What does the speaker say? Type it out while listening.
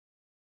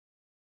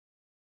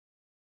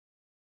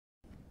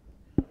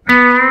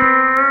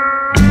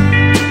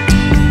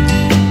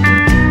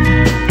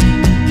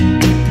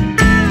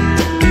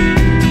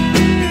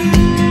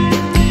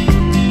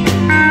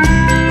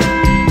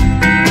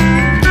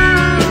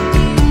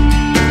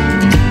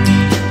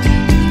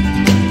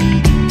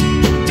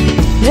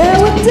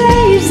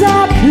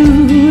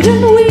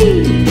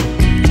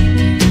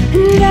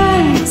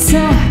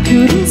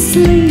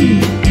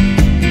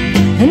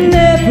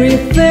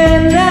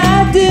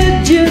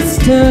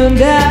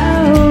turned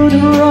out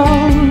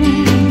wrong.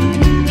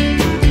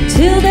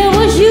 Till there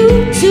was you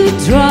to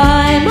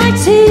dry my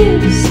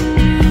tears,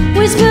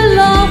 whisper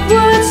love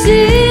words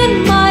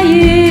in my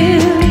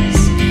ears.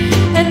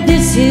 And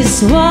this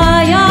is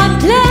why I'm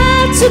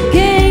glad you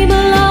came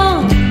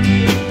along.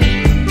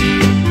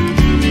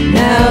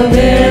 Now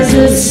there's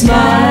a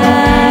smile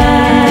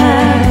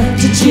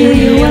to cheer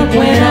you up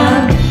when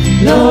I'm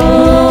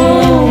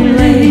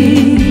lonely,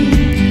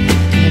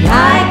 and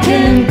I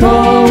can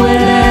call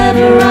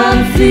whenever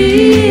I'm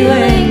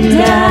feeling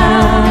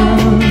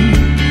down.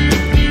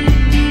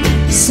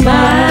 Smile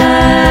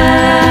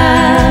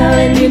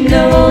and you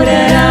know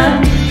that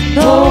I'm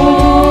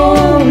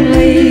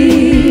lonely,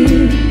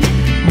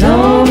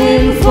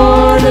 longing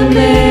for the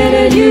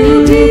minute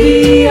you'll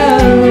be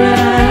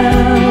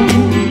around.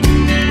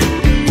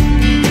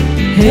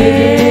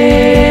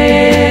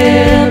 Hey,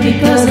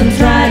 because I'm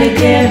trying to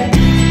get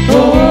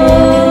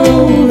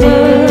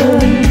over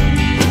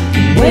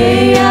the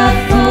way I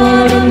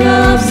thought of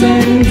love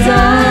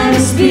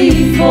sometimes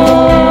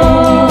before.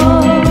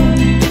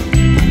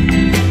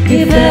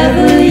 If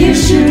ever you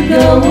should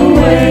go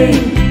away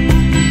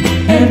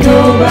and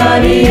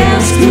nobody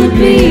else could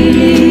be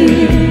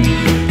near,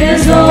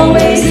 there's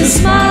always a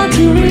smile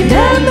to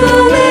remember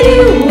when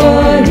you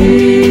were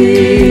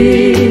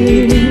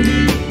here.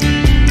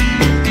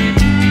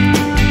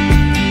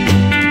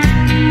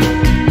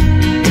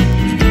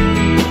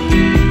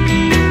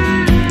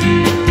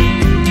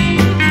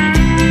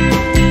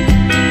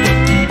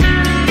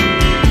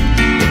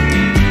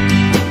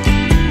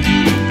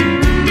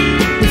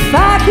 If I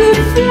could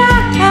fly,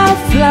 I'll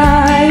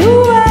fly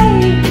away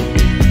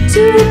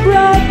to a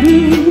bright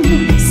blue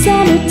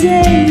summer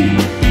day.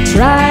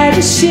 Try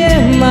to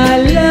share my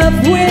love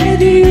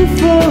with you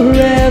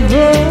forevermore.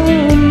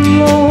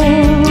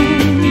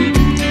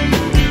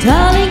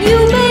 Darling, you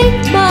make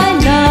my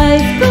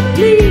life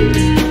complete.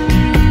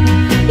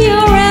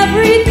 You're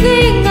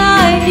everything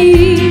I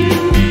need.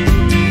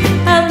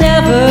 I'll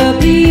never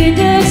be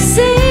the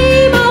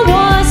same I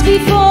was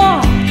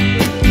before.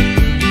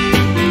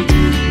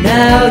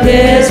 Now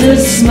there's a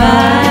smile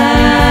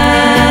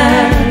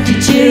to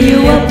cheer you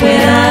up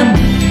when I'm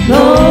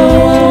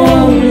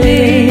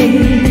lonely.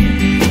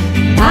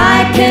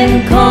 I can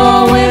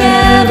call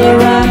whenever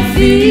I'm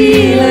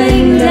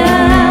feeling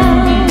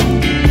down.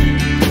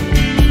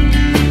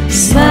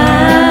 Smile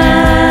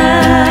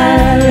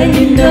and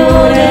you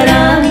know that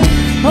I'm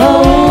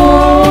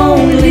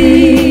only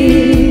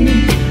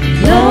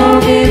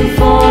longing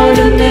for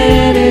the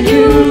minute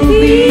you'll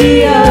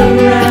be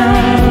around.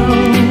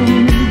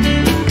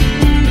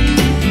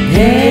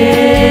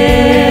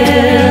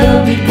 Yeah,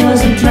 because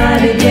I'm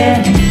trying to get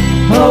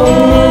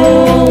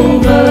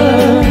over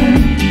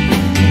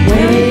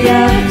when we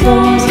got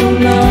thorns of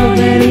love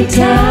many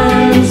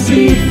times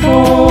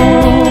before.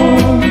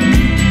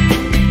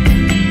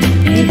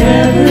 If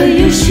ever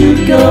you should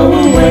go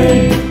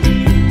away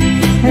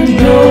and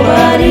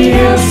nobody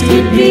else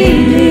could be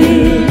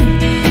here,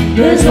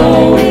 there's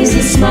always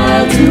a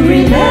smile to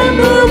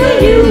remember when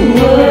you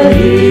were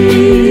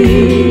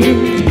here.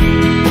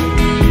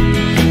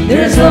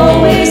 There's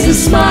always a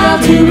smile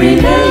to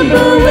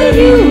remember when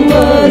you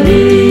were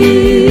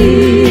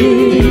here.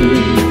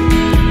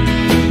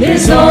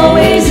 There's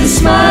always a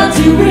smile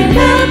to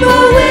remember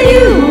when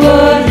you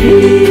were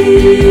here.